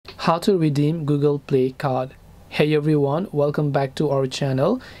How to redeem Google Play card. Hey everyone, welcome back to our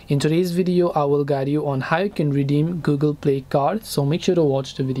channel. In today's video I will guide you on how you can redeem Google Play card, so make sure to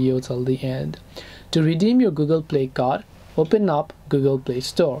watch the video till the end. To redeem your Google Play card, open up Google Play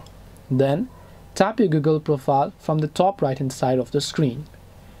Store. Then tap your Google profile from the top right hand side of the screen.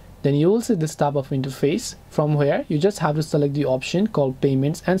 Then you will see this type of interface, from where you just have to select the option called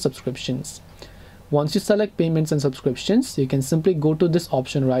Payments and Subscriptions. Once you select Payments and Subscriptions, you can simply go to this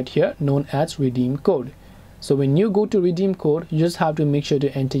option right here known as Redeem Code. So when you go to Redeem Code, you just have to make sure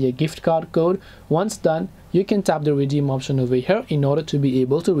to enter your gift card code. Once done, you can tap the redeem option over here in order to be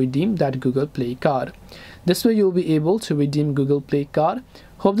able to redeem that Google Play card. This way you'll be able to redeem Google Play card.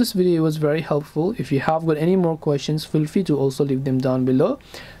 Hope this video was very helpful. If you have got any more questions, feel free to also leave them down below.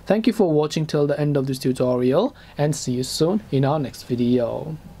 Thank you for watching till the end of this tutorial, and see you soon in our next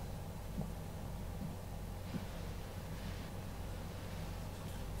video.